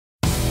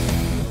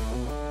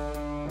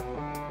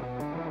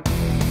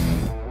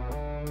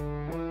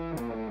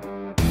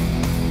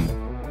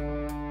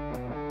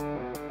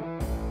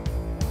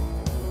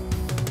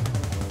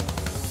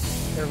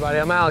everybody,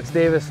 I'm Alex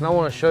Davis and I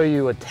want to show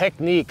you a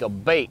technique, a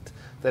bait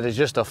that is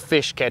just a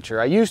fish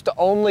catcher. I used to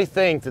only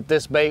think that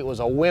this bait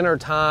was a winter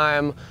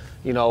time,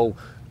 you know,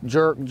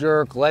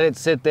 jerk, let it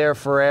sit there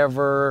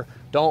forever,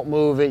 don't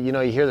move it. You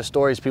know, you hear the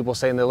stories, people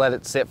saying they let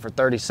it sit for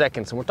 30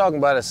 seconds, and we're talking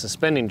about a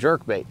suspending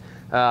jerkbait.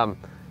 And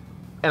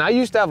I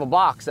used to have a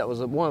box that was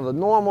one of the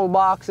normal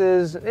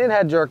boxes. It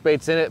had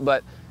jerkbaits in it,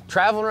 but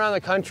traveling around the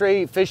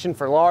country, fishing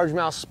for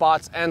largemouth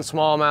spots and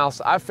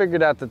smallmouths, I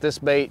figured out that this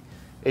bait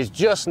is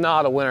just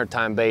not a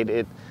wintertime bait.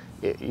 It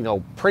you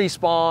know,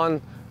 pre-spawn,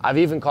 I've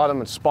even caught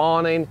them in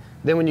spawning.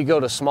 Then when you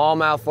go to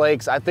smallmouth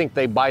lakes, I think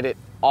they bite it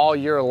all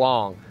year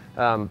long.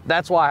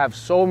 That's why I have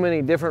so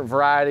many different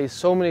varieties,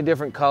 so many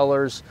different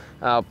colors.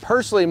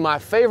 Personally, my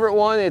favorite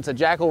one, it's a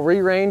Jackal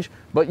re-range,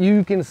 but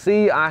you can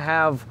see I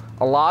have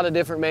a lot of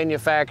different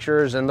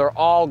manufacturers and they're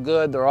all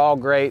good, they're all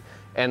great.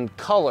 And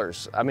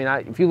colors, I mean,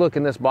 if you look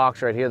in this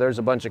box right here, there's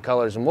a bunch of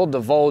colors, and we'll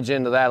divulge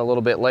into that a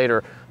little bit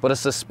later. But a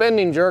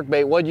suspending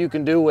jerkbait, what you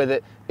can do with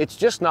it, it's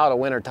just not a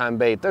wintertime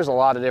bait. There's a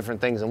lot of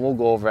different things, and we'll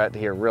go over that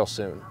here real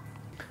soon.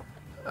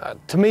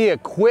 To me,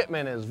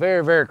 equipment is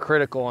very, very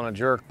critical on a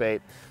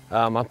jerkbait.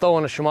 I'm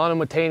throwing a Shimano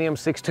Titanium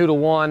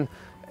 6.2-to-1.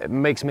 It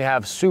makes me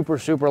have super,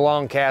 super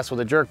long casts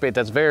with a jerkbait.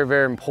 That's very,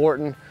 very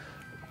important.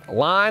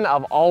 Line,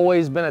 I've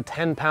always been a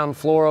 10-pound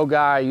fluoro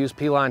guy. I use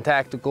P-Line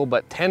Tactical,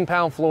 but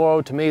 10-pound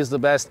fluoro to me is the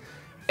best.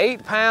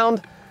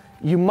 8-pound,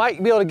 you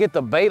might be able to get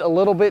the bait a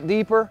little bit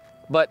deeper,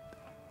 but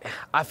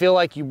I feel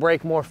like you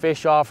break more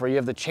fish off, or you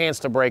have the chance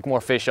to break more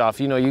fish off.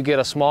 You know, you get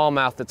a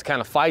smallmouth that's kind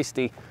of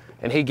feisty,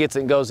 and he gets it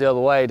and goes the other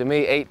way. To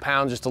me, 8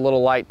 pounds, just a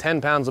little light. 10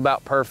 pounds,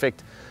 about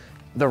perfect.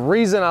 The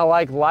reason I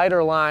like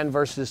lighter line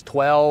versus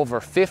 12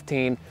 or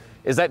 15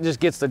 is that just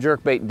gets the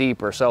jerkbait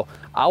deeper. So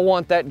I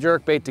want that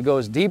jerkbait to go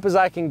as deep as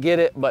I can get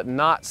it, but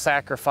not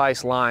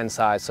sacrifice line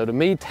size. So to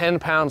me, 10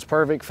 pounds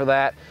perfect for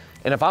that.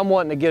 And if I'm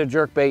wanting to get a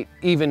jerkbait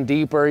even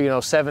deeper, you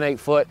know, 7, 8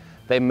 foot,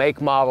 they make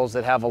models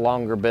that have a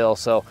longer bill.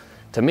 So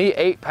to me,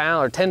 8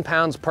 pounds or 10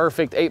 pounds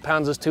perfect. 8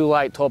 pounds is too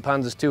light, 12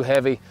 pounds is too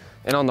heavy.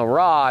 And on the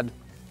rod,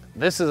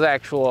 this is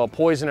actual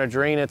Poison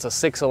Adrena, it's a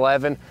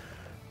 611.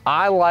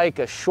 I like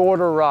a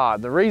shorter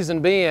rod. The reason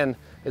being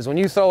is when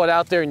you throw it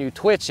out there and you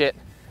twitch it,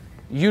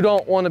 you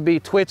don't want to be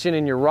twitching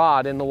in your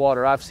rod in the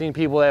water. I've seen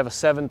people that have a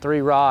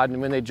 7.3 rod,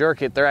 and when they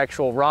jerk it, their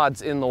actual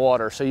rod's in the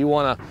water. So you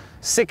want a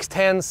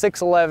 6'10",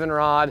 6'11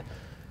 rod.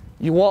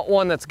 You want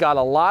one that's got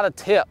a lot of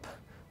tip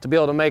to be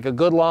able to make a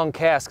good long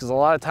cast, because a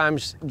lot of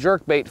times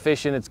jerkbait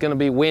fishing, it's going to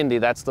be windy.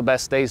 That's the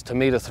best days to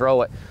me to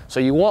throw it. So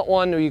you want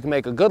one where you can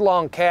make a good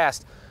long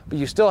cast, but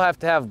you still have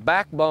to have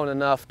backbone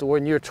enough to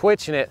when you're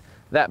twitching it,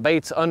 that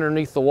bait's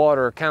underneath the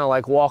water, kind of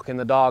like walking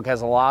the dog,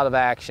 has a lot of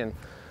action.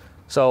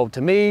 So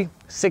to me,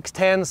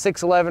 6'10",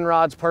 6'11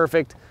 rod's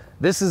perfect.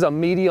 This is a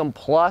medium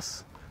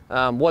plus.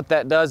 What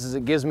that does is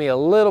it gives me a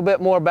little bit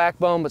more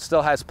backbone, but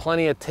still has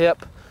plenty of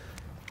tip.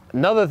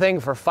 Another thing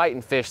for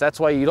fighting fish, that's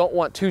why you don't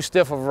want too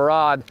stiff of a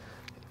rod.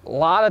 A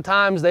lot of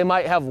times they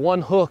might have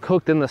one hook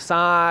hooked in the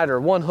side or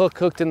one hook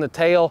hooked in the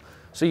tail.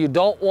 So you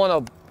don't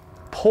want to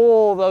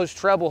pull those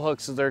treble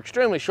hooks, because they're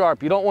extremely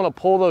sharp. You don't want to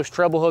pull those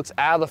treble hooks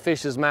out of the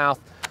fish's mouth.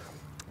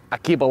 I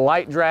keep a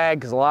light drag,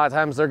 because a lot of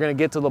times they're going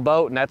to get to the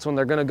boat and that's when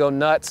they're going to go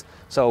nuts.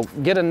 So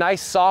get a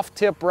nice soft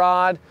tip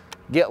rod,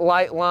 get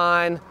light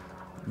line,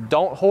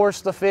 don't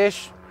horse the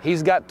fish.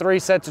 He's got 3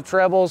 sets of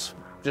trebles,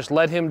 just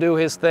let him do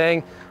his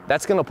thing.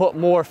 That's going to put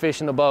more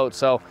fish in the boat.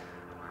 So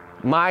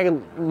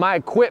my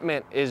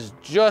equipment is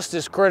just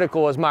as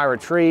critical as my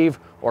retrieve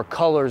or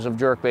colors of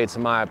jerkbaits,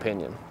 in my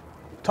opinion.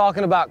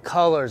 Talking about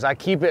colors, I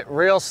keep it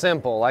real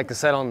simple. Like I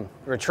said, on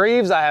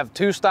retrieves, I have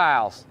 2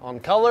 styles. On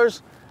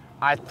colors,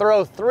 I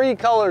throw 3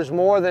 colors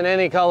more than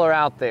any color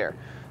out there.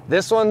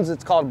 This one's,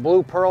 it's called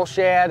Blue Pearl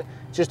Shad.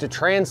 Just a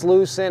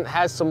translucent,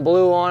 has some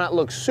blue on it,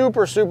 looks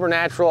super, super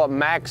natural.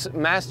 It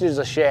matches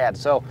a shad.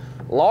 So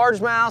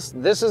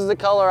largemouths, this is the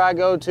color I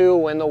go to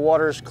when the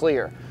water's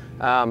clear.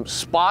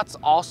 Spots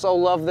also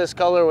love this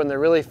color when they're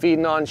really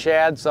feeding on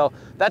shad. So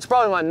that's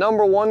probably my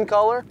 #1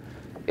 color.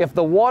 If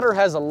the water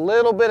has a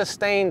little bit of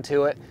stain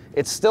to it,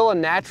 it's still a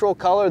natural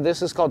color.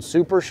 This is called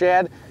Super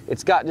Shad.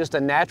 It's got just a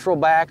natural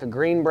back, a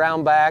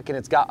green-brown back, and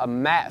it's got a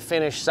matte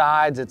finish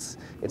sides.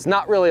 It's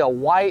not really a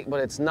white,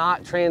 but it's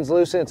not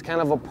translucent. It's kind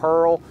of a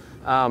pearl.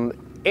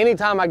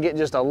 Anytime I get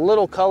just a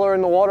little color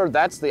in the water,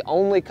 that's the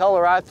only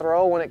color I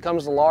throw when it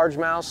comes to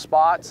largemouth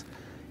spots.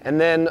 And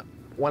then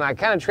when I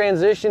kind of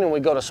transition and we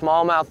go to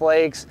smallmouth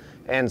lakes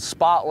and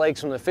spot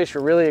lakes when the fish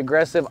are really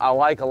aggressive, I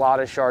like a lot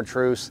of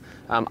chartreuse.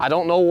 I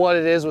don't know what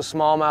it is with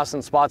smallmouths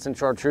and spots and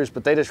chartreuse,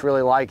 but they just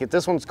really like it.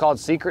 This one's called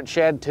Secret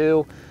Shad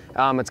 2.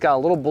 It's got a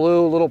little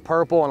blue, a little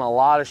purple, and a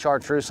lot of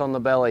chartreuse on the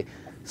belly.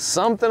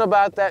 Something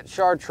about that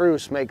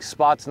chartreuse makes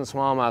spots and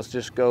smallmouths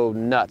just go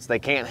nuts. They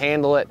can't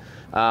handle it.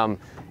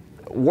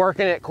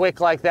 Working it quick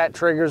like that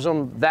triggers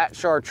them. That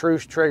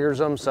chartreuse triggers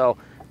them. So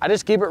I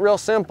just keep it real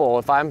simple.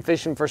 If I'm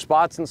fishing for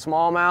spots and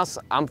smallmouths,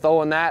 I'm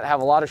throwing that,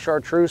 have a lot of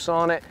chartreuse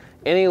on it.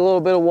 Any little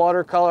bit of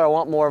watercolor, I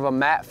want more of a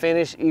matte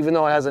finish, even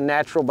though it has a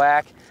natural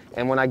back.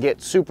 And when I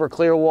get super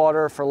clear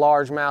water for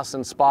largemouths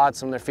and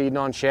spots when they're feeding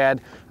on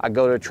shad, I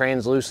go to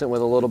translucent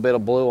with a little bit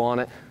of blue on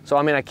it. So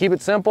I mean, I keep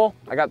it simple.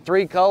 I got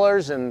 3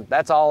 colors and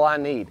that's all I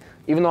need.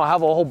 Even though I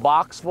have a whole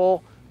box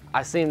full,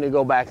 I seem to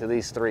go back to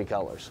these 3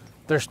 colors.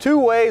 There's 2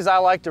 ways I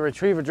like to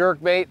retrieve a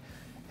jerkbait.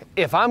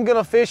 If I'm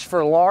gonna fish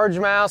for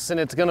largemouths and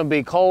it's gonna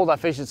be cold, I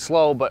fish it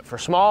slow, but for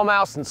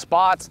smallmouths and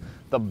spots,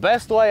 the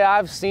best way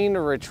I've seen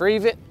to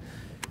retrieve it,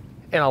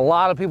 and a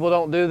lot of people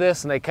don't do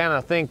this and they kind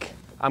of think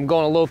I'm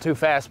going a little too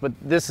fast, but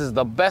this is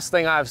the best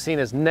thing I've seen,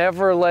 is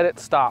never let it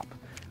stop.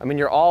 I mean,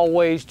 you're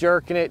always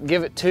jerking it,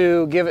 give it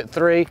 2, give it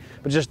 3,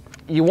 but just,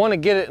 you wanna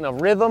get it in a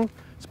rhythm,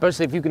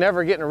 especially if you can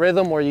ever get in a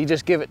rhythm where you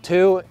just give it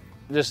 2,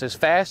 just as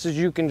fast as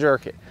you can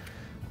jerk it.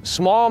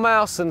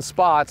 Smallmouths and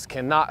spots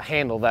cannot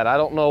handle that. I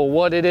don't know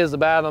what it is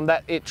about them,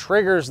 that it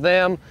triggers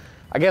them.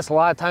 I guess a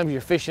lot of times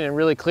you're fishing in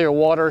really clear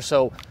water,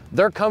 so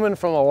they're coming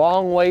from a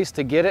long ways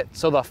to get it.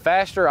 So the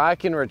faster I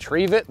can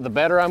retrieve it, the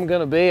better I'm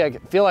gonna be. I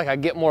feel like I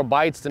get more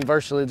bites than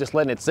virtually just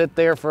letting it sit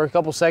there for a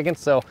couple seconds.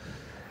 So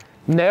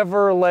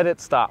never let it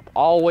stop.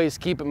 Always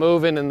keep it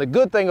moving. And the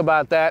good thing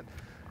about that,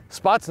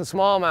 spots and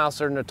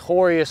smallmouths are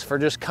notorious for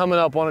just coming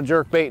up on a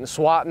jerkbait and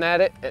swatting at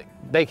it.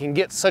 They can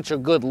get such a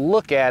good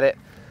look at it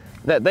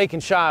that they can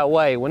shy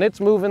away. When it's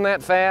moving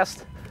that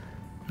fast,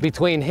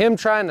 between him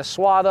trying to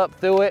swat up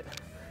through it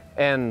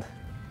and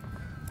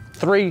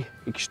 3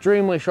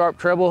 extremely sharp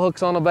treble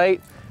hooks on a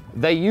bait,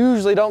 they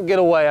usually don't get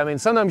away. I mean,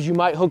 sometimes you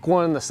might hook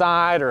one in the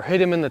side or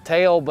hit him in the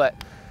tail, but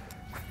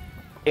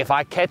if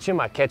I catch him,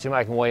 I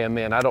can weigh him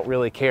in. I don't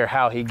really care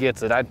how he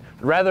gets it. I'd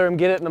rather him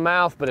get it in the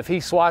mouth, but if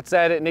he swats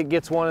at it and it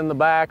gets one in the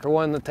back or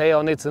one in the tail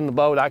and it's in the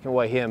boat, I can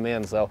weigh him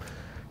in. So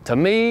to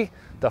me,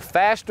 the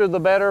faster the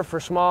better for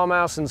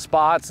smallmouths and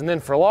spots. And then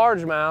for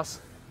largemouths,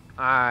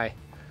 I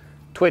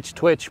twitch,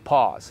 twitch,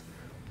 pause.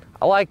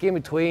 I like in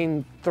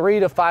between 3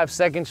 to 5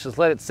 seconds, just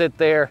let it sit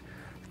there.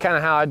 It's kind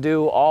of how I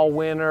do all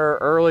winter,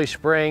 early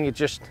spring. It's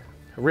just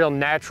a real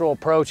natural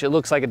approach. It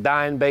looks like a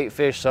dying bait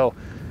fish. So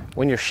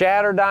when your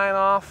shad are dying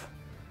off,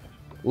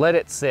 let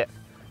it sit.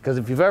 Because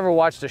if you've ever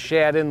watched a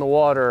shad in the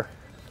water,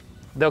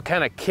 they'll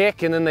kind of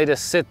kick and then they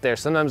just sit there.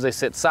 Sometimes they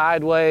sit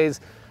sideways,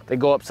 they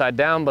go upside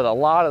down, but a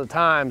lot of the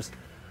times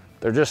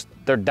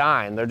they're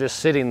dying, they're just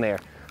sitting there.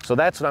 So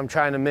that's what I'm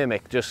trying to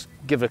mimic. Just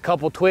give it a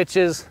couple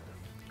twitches,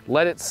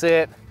 let it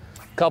sit,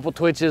 couple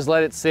twitches,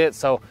 let it sit.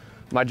 So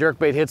my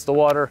jerkbait hits the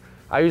water,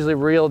 I usually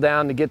reel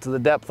down to get to the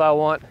depth I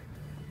want,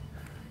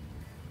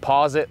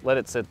 pause it, let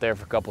it sit there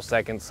for a couple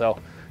seconds. So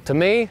to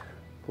me,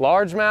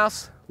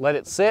 largemouths, let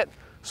it sit,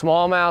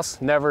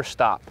 smallmouths, never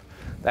stop.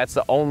 That's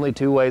the only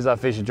 2 ways I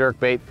fish a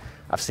jerkbait.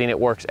 I've seen it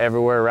works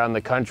everywhere around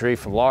the country,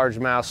 from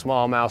largemouth,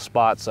 smallmouth,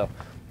 spots. So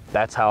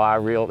that's how I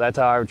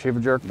retrieve a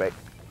jerkbait.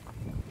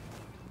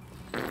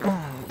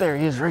 There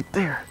he is right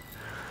there.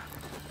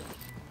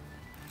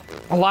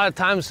 A lot of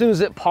times, as soon as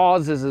it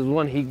pauses is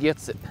when he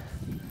gets it.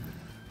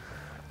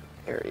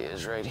 There he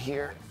is right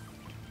here.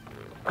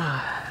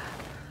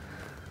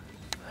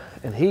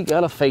 And he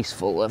got a face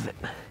full of it.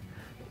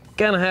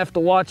 Kind of have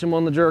to watch him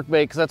on the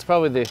jerkbait, because that's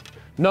probably the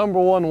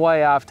 #1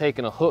 way I've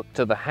taken a hook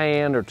to the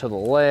hand or to the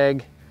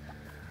leg.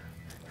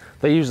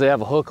 They usually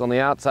have a hook on the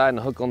outside and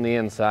a hook on the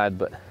inside,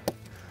 but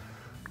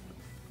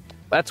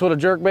that's what a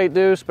jerkbait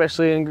do,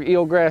 especially in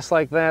eelgrass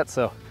like that.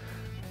 So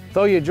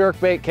throw you a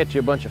jerkbait, catch you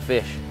a bunch of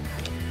fish.